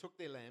foolish ones took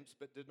their lamps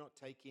but did not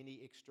take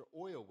any extra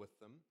oil with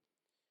them.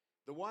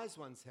 The wise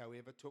ones,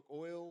 however, took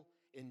oil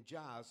in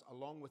jars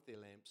along with their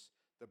lamps.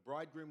 The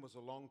bridegroom was a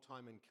long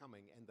time in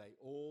coming, and they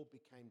all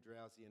became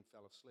drowsy and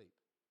fell asleep.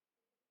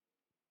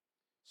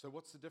 So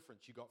what's the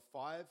difference? You got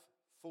 5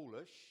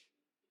 foolish.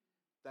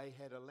 They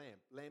had a lamp.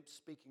 Lamp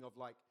speaking of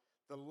like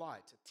the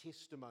light, a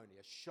testimony,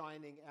 a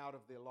shining out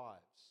of their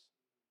lives.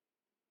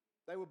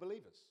 They were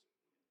believers.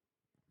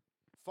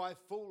 5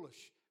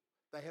 foolish,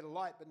 they had a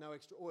light but no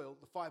extra oil.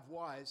 The 5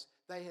 wise,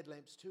 they had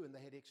lamps too and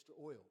they had extra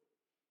oil.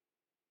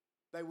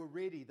 They were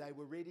ready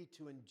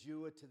to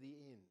endure to the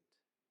end.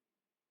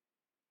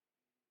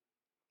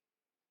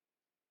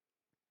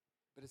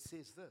 But it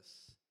says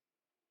this,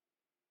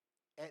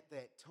 at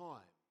that time,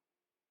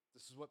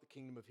 this is what the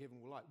kingdom of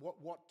heaven will like.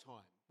 What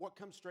time? What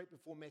comes straight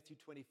before Matthew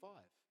 25?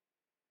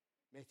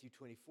 Matthew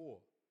 24,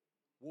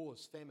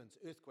 wars, famines,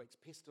 earthquakes,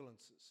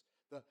 pestilences,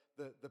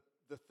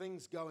 the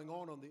things going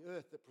on the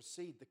earth that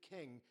precede the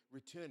king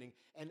returning.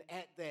 And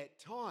at that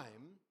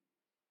time,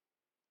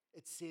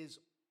 it says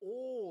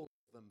all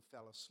of them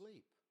fell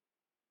asleep.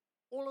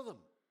 All of them.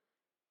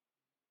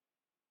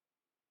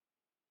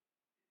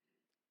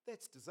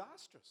 That's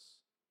disastrous.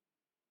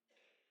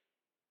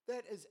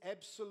 That is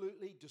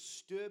absolutely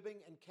disturbing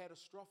and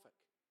catastrophic.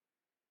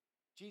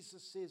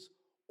 Jesus says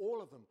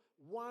all of them,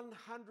 100%,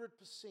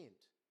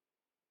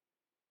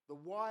 the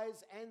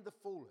wise and the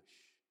foolish,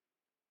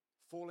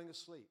 falling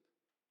asleep.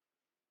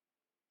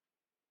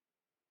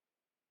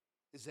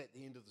 Is that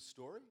the end of the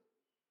story?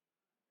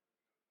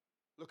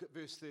 Look at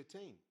verse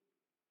 13.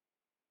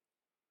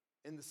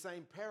 In the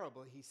same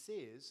parable, he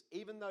says,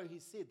 even though he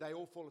said they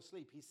all fall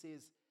asleep, he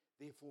says,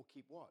 therefore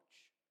keep watch,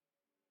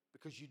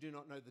 because you do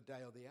not know the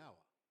day or the hour.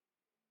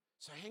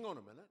 So hang on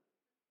a minute.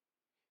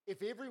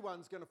 If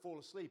everyone's going to fall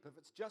asleep, if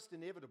it's just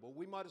inevitable,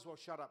 we might as well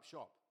shut up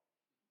shop.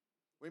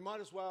 We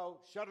might as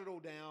well shut it all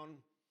down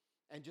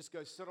and just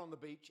go sit on the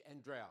beach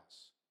and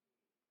drowse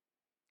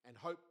and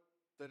hope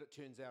that it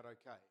turns out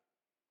okay.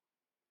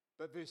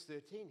 But verse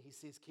 13, he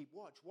says, keep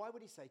watch. Why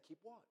would he say keep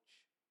watch?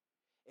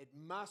 It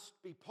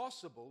must be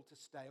possible to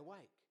stay awake.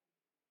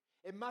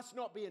 It must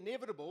not be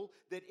inevitable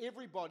that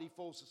everybody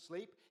falls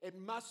asleep. It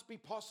must be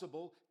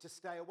possible to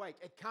stay awake.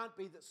 It can't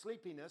be that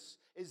sleepiness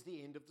is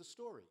the end of the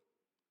story.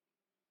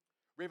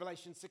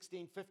 Revelation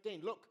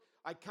 16:15, look,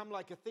 I come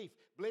like a thief.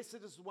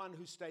 Blessed is the one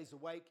who stays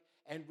awake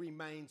and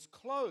remains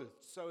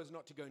clothed so as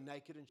not to go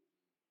naked. And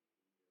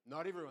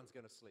not everyone's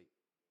going to sleep.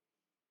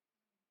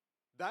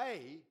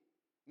 They,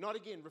 not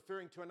again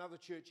referring to another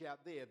church out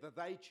there, the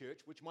they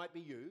church, which might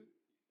be you,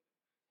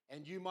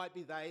 and you might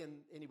be they, and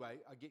anyway,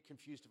 I get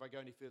confused if I go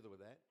any further with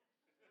that.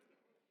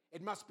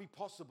 It must be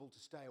possible to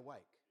stay awake.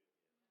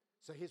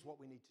 So here's what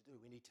we need to do.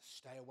 We need to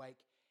stay awake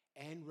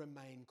and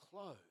remain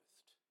clothed.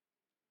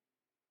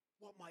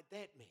 What might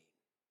that mean?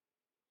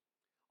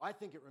 I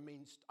think it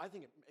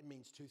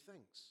means 2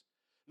 things.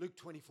 Luke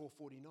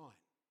 24:49.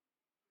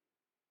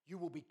 You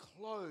will be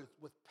clothed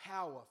with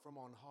power from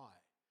on high.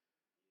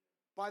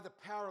 By the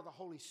power of the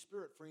Holy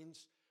Spirit,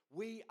 friends,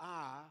 we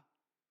are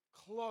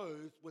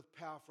clothed with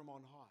power from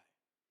on high.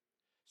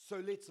 So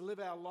let's live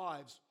our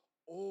lives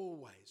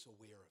always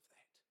aware of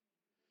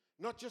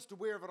that. Not just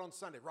aware of it on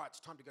Sunday. Right, it's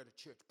time to go to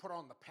church. Put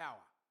on the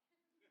power.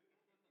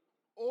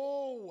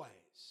 Always.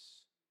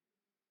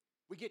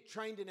 We get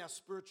trained in our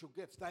spiritual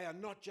gifts. They are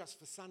not just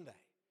for Sunday.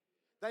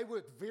 They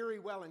work very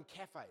well in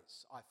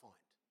cafes, I find.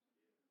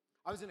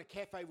 I was in a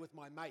cafe with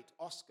my mate,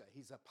 Oscar.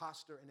 He's a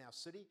pastor in our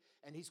city,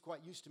 and he's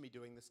quite used to me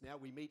doing this now.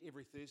 We meet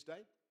every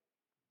Thursday.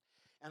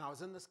 And I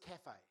was in this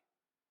cafe.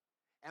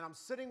 And I'm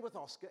sitting with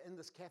Oscar in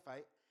this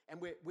cafe,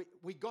 and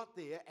we got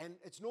there, and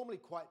it's normally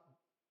quite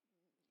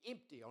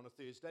empty on a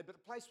Thursday, but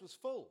the place was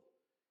full.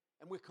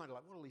 And we're kind of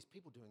like, what are these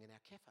people doing in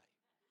our cafe?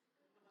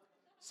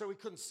 So we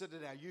couldn't sit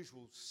at our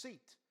usual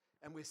seat.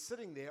 And we're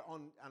sitting there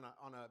on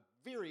a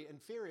very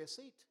inferior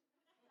seat.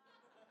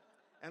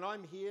 And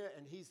I'm here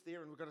and he's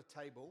there and we've got a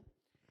table.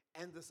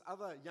 And this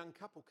other young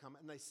couple come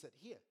and they sit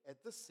here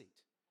at this seat.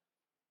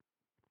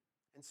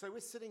 And so we're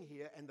sitting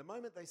here, and the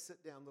moment they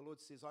sit down, the Lord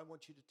says, I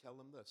want you to tell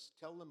them this.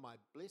 Tell them my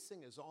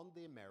blessing is on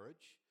their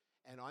marriage,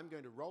 and I'm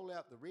going to roll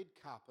out the red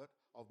carpet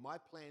of my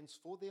plans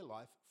for their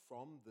life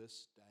from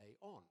this day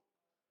on. Wow.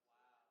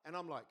 And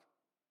I'm like,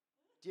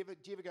 do you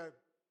ever go,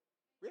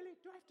 really?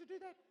 Do I have to do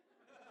that?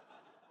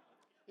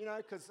 You know,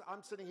 because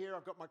I'm sitting here,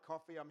 I've got my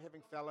coffee, I'm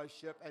having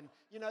fellowship, and,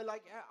 you know,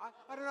 like,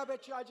 I don't know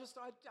about you, I'm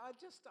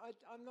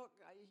not,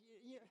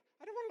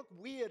 I don't want to look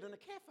weird in a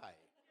cafe.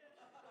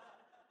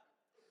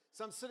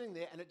 So I'm sitting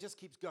there, and it just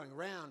keeps going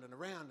round and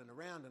around and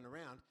around and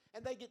around,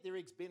 and they get their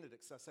Eggs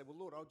Benedict, so I say, well,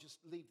 Lord, I'll just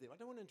leave them. I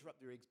don't want to interrupt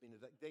their Eggs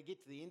Benedict. They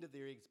get to the end of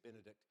their Eggs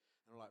Benedict,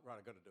 and I'm like, right,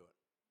 I've got to do it.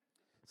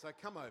 So I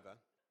come over,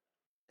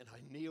 and I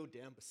kneel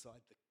down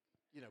beside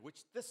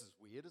which this is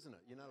weird, isn't it?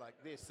 You know, like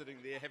they're sitting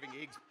there having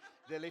eggs,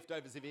 their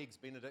leftovers of Eggs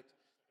Benedict.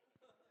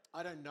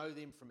 I don't know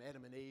them from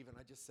Adam and Eve, and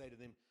I just say to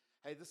them,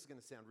 hey, this is going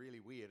to sound really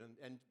weird.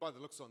 And by the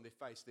looks on their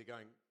face, they're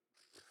going,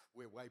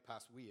 we're way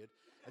past weird.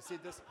 I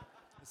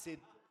said,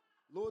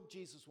 Lord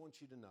Jesus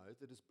wants you to know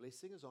that his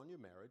blessing is on your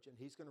marriage and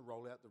he's going to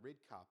roll out the red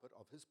carpet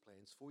of his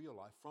plans for your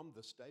life from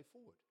this day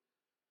forward.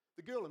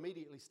 The girl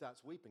immediately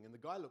starts weeping, and the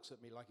guy looks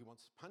at me like he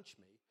wants to punch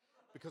me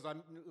because I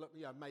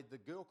made the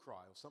girl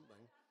cry or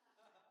something.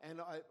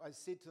 And I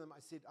said to them,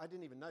 I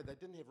didn't even know. They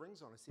didn't have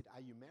rings on. I said,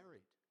 are you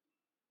married?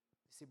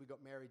 They said, we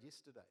got married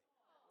yesterday.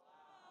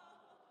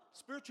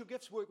 Spiritual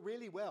gifts work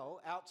really well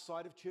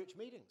outside of church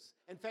meetings.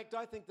 In fact,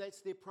 I think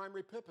that's their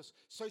primary purpose.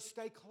 So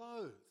stay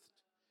clothed.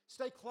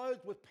 Stay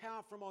clothed with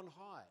power from on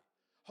high.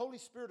 Holy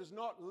Spirit is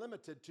not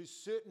limited to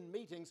certain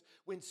meetings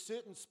when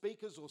certain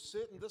speakers or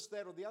certain this,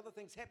 that, or the other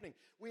thing's happening.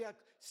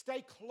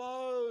 Stay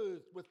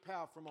clothed with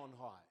power from on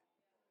high.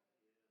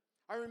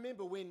 I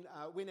remember when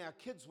our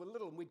kids were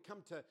little and we'd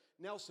come to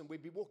Nelson,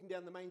 we'd be walking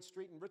down the main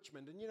street in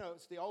Richmond, and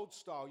it's the old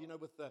style,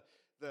 with the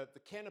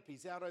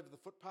canopies out over the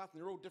footpath,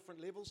 and they're all different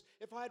levels.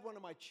 If I had one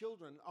of my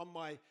children on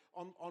my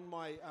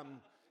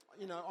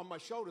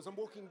shoulders, I'm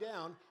walking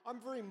down, I'm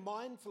very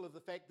mindful of the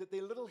fact that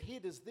their little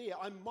head is there.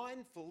 I'm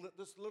mindful that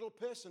this little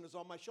person is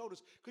on my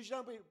shoulders, because you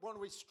don't want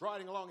to be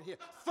striding along and hear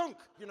thunk,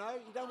 you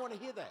don't want to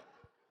hear that.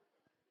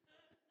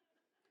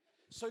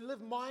 So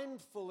live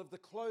mindful of the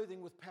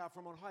clothing with power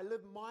from on high. Live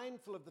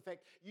mindful of the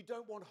fact you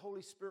don't want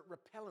Holy Spirit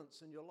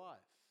repellents in your life.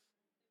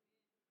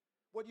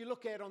 What you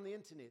look at on the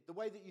internet, the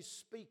way that you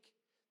speak,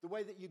 the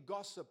way that you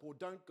gossip or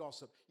don't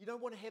gossip, you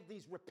don't want to have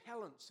these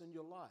repellents in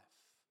your life.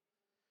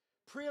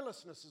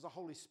 Prayerlessness is a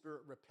Holy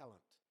Spirit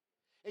repellent.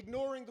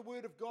 Ignoring the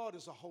Word of God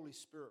is a Holy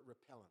Spirit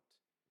repellent.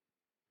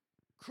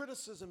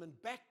 Criticism and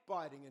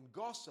backbiting and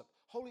gossip,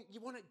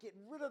 you want to get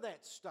rid of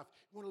that stuff.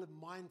 You want to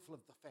live mindful of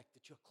the fact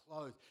that you're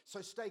clothed.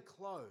 So stay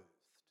clothed.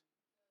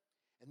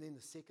 And then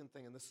the second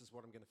thing, and this is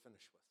what I'm going to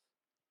finish with,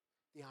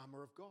 the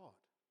armor of God.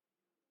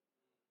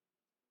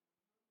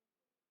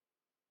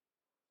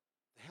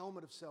 The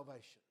helmet of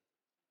salvation.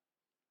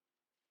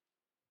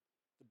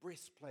 The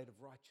breastplate of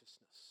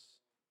righteousness.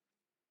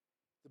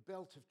 The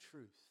belt of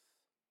truth,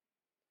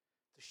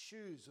 the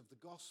shoes of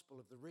the gospel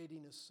of the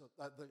readiness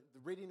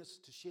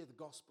to share the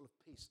gospel of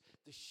peace,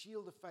 the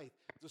shield of faith,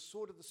 the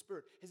sword of the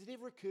Spirit. Has it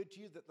ever occurred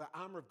to you that the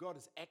armor of God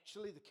is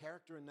actually the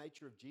character and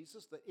nature of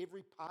Jesus, that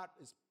every part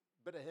is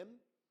a bit of him?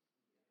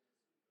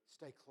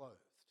 Stay clothed.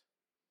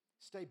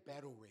 Stay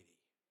battle ready.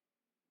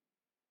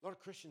 A lot of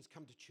Christians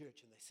come to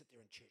church and they sit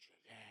there in church,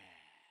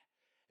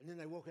 and then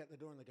they walk out the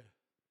door and they go,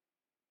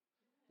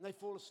 and they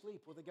fall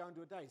asleep or they go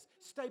into a daze.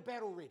 Stay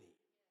battle ready.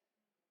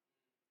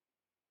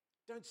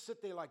 Don't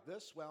sit there like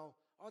this. Well,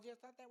 I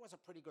just thought that was a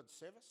pretty good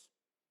service.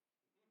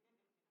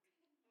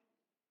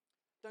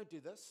 Don't do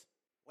this.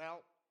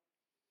 Well,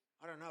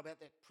 I don't know about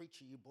that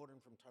preacher you brought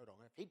in from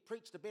Tauranga. If he'd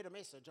preached a better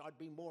message, I'd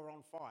be more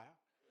on fire.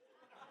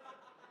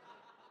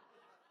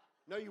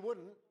 No, you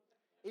wouldn't.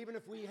 Even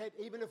if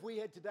we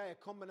had today a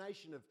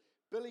combination of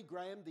Billy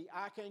Graham, the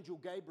Archangel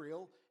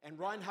Gabriel, and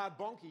Reinhard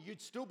Bonnke,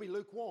 you'd still be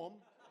lukewarm.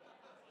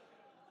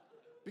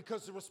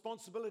 Because the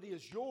responsibility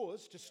is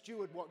yours to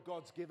steward what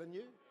God's given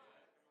you.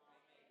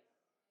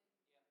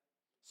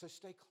 So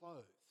stay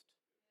clothed.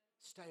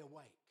 Stay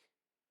awake.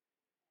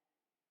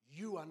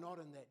 You are not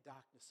in that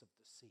darkness of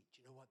deceit.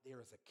 You know what?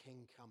 There is a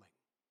king coming.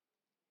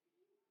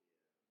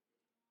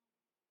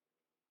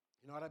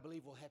 You know what I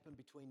believe will happen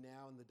between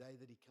now and the day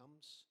that he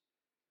comes?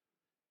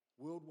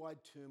 Worldwide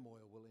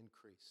turmoil will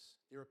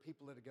increase. There are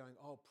people that are going,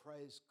 oh,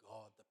 praise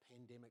God, the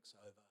pandemic's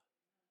over.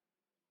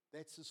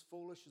 That's as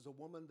foolish as a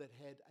woman that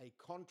had a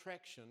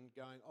contraction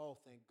going, oh,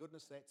 thank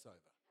goodness that's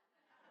over.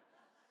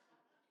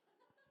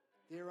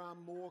 There are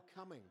more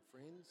coming,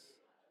 friends.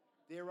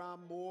 There are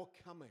more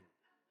coming.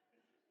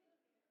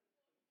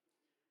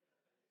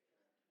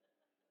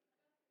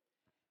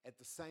 At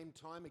the same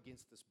time,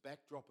 against this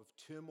backdrop of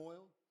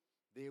turmoil,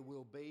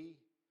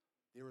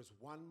 there is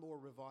one more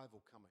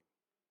revival coming.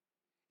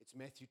 It's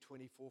Matthew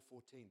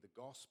 24:14. The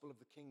gospel of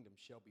the kingdom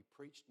shall be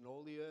preached in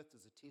all the earth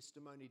as a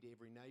testimony to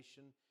every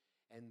nation,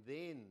 and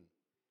then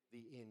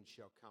the end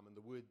shall come. And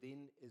the word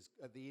then is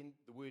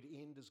the word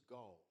end is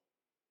goal.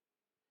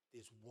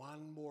 There's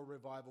one more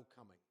revival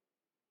coming.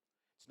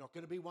 It's not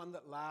going to be one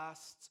that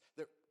lasts,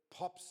 that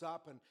pops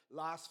up and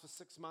lasts for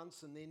 6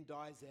 months and then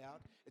dies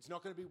out. It's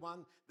not going to be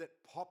one that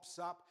pops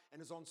up and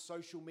is on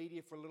social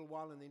media for a little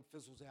while and then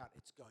fizzles out.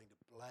 It's going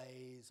to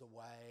blaze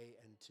away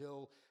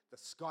until the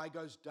sky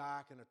goes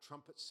dark and a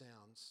trumpet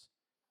sounds.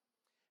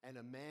 And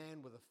a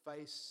man with a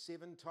face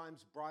 7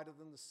 times brighter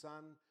than the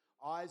sun,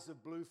 eyes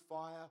of blue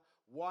fire,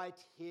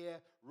 white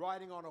hair,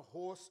 riding on a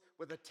horse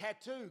with a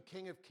tattoo,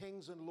 King of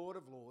Kings and Lord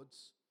of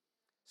Lords,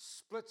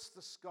 splits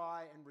the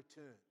sky and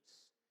returns.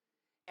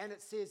 And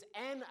it says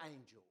an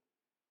angel,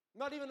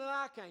 not even an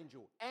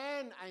archangel,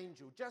 an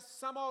angel, just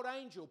some old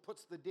angel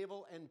puts the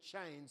devil in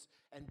chains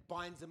and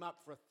binds him up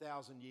for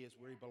 1,000 years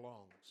where he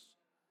belongs.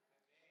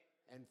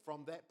 And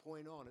from that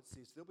point on, it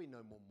says there'll be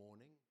no more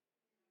mourning,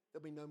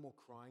 there'll be no more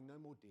crying, no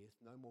more death,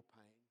 no more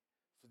pain,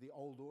 for the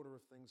old order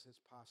of things has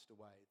passed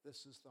away.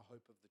 This is the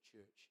hope of the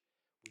church.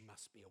 We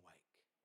must be awake.